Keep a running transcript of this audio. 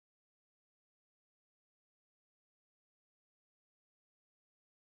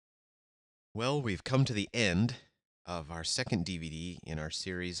Well, we've come to the end of our second DVD in our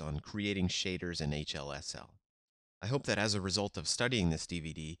series on creating shaders in HLSL. I hope that as a result of studying this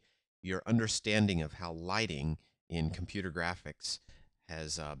DVD, your understanding of how lighting in computer graphics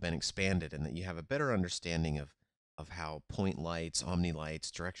has been expanded and that you have a better understanding of how point lights, omni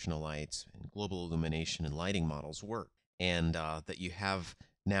lights, directional lights, and global illumination and lighting models work. And that you have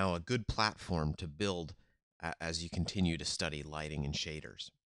now a good platform to build as you continue to study lighting and shaders.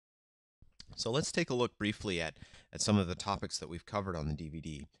 So let's take a look briefly at some of the topics that we've covered on the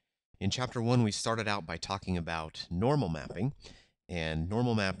DVD. In Chapter 1, we started out by talking about normal mapping, and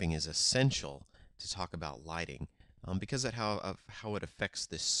normal mapping is essential to talk about lighting because of how it affects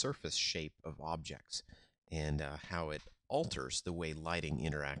the surface shape of objects and how it alters the way lighting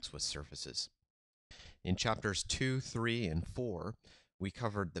interacts with surfaces. In Chapters 2, 3, and 4, we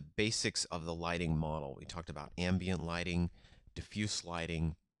covered the basics of the lighting model. We talked about ambient lighting, diffuse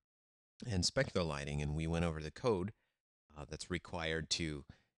lighting, and specular lighting, and we went over the code that's required to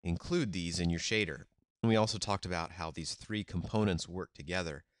include these in your shader. And we also talked about how these three components work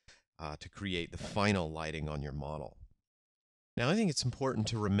together to create the final lighting on your model. Now, I think it's important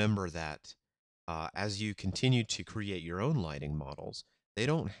to remember that as you continue to create your own lighting models, they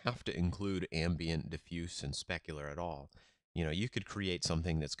don't have to include ambient, diffuse, and specular at all. You know, you could create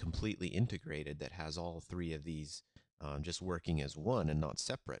something that's completely integrated that has all three of these just working as one and not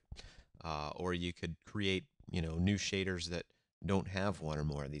separate. Or you could create, new shaders that don't have one or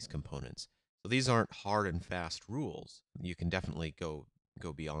more of these components. So these aren't hard and fast rules. You can definitely go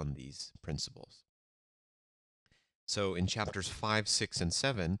beyond these principles. So in chapters 5, 6, and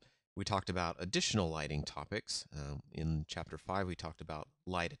 7, we talked about additional lighting topics. In chapter 5, we talked about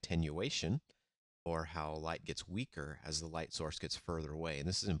light attenuation, or how light gets weaker as the light source gets further away. And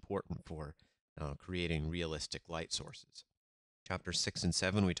this is important for creating realistic light sources. Chapter 6 and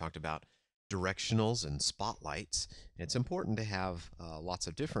 7, we talked about directionals and spotlights. It's important to have lots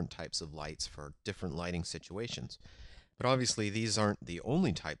of different types of lights for different lighting situations. But obviously, these aren't the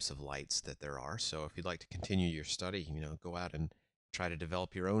only types of lights that there are. So if you'd like to continue your study, go out and try to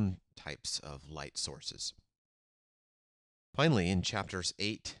develop your own types of light sources. Finally, in chapters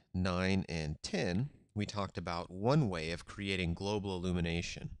 8, 9, and 10, we talked about one way of creating global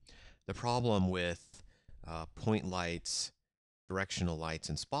illumination. The problem with point lights, directional lights,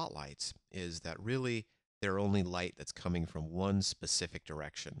 and spotlights is that really they're only light that's coming from one specific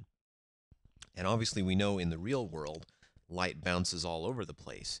direction. And obviously, we know in the real world, light bounces all over the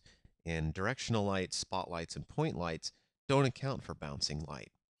place. And directional lights, spotlights, and point lights don't account for bouncing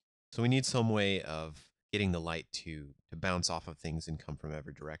light. So we need some way of getting the light to bounce off of things and come from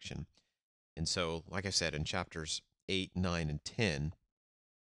every direction. And so, like I said, in chapters 8, 9, and 10,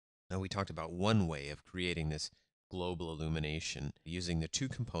 we talked about one way of creating this global illumination using the two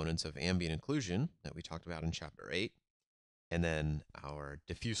components of ambient occlusion that we talked about in chapter 8, and then our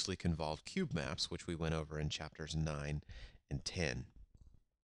diffusely convolved cube maps, which we went over in chapters 9 and 10.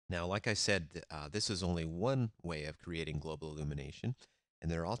 Now, like I said, this is only one way of creating global illumination, and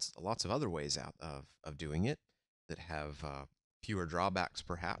there are lots of other ways out of doing it that have fewer drawbacks,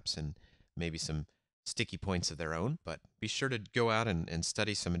 perhaps, and maybe some sticky points of their own. But be sure to go out and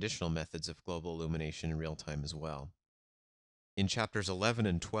study some additional methods of global illumination in real time as well. In chapters 11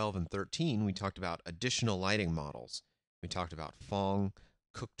 and 12 and 13, we talked about additional lighting models. We talked about Phong,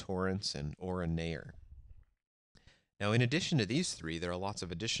 Torrence, and Oren Nayar. Now, in addition to these three, there are lots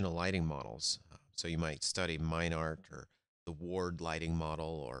of additional lighting models. So you might study MineArt or the Ward lighting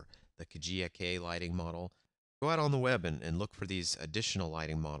model or the Kajia lighting model. Go out on the web and look for these additional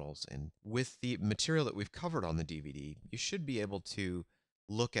lighting models. And with the material that we've covered on the DVD, you should be able to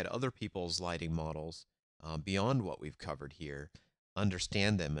look at other people's lighting models beyond what we've covered here,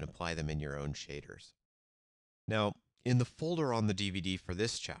 understand them, and apply them in your own shaders. Now, in the folder on the DVD for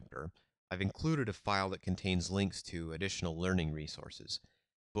this chapter, I've included a file that contains links to additional learning resources,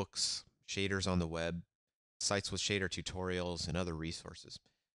 books, shaders on the web, sites with shader tutorials, and other resources.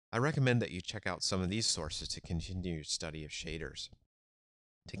 I recommend that you check out some of these sources to continue your study of shaders.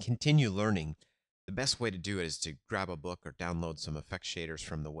 To continue learning, the best way to do it is to grab a book or download some effect shaders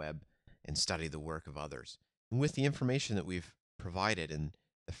from the web and study the work of others. And with the information that we've provided in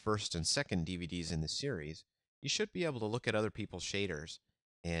the first and second DVDs in the series, you should be able to look at other people's shaders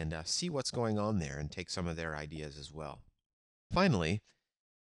and see what's going on there and take some of their ideas as well. Finally,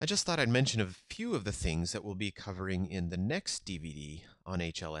 I just thought I'd mention a few of the things that we'll be covering in the next DVD on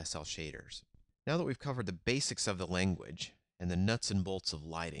HLSL shaders. Now that we've covered the basics of the language and the nuts and bolts of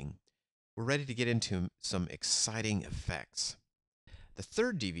lighting, we're ready to get into some exciting effects. The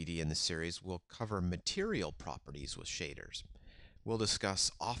third DVD in the series will cover material properties with shaders. We'll discuss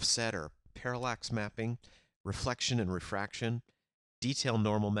offset or parallax mapping, reflection and refraction, detail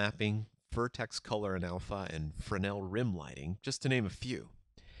normal mapping, vertex color and alpha, and Fresnel rim lighting, just to name a few.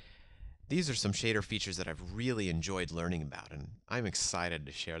 These are some shader features that I've really enjoyed learning about, and I'm excited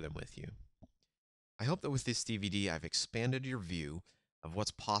to share them with you. I hope that with this DVD I've expanded your view of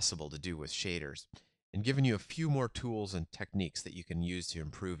what's possible to do with shaders, and given you a few more tools and techniques that you can use to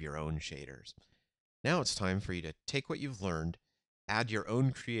improve your own shaders. Now it's time for you to take what you've learned, add your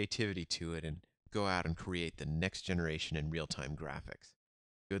own creativity to it, and go out and create the next generation in real-time graphics.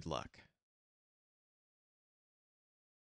 Good luck.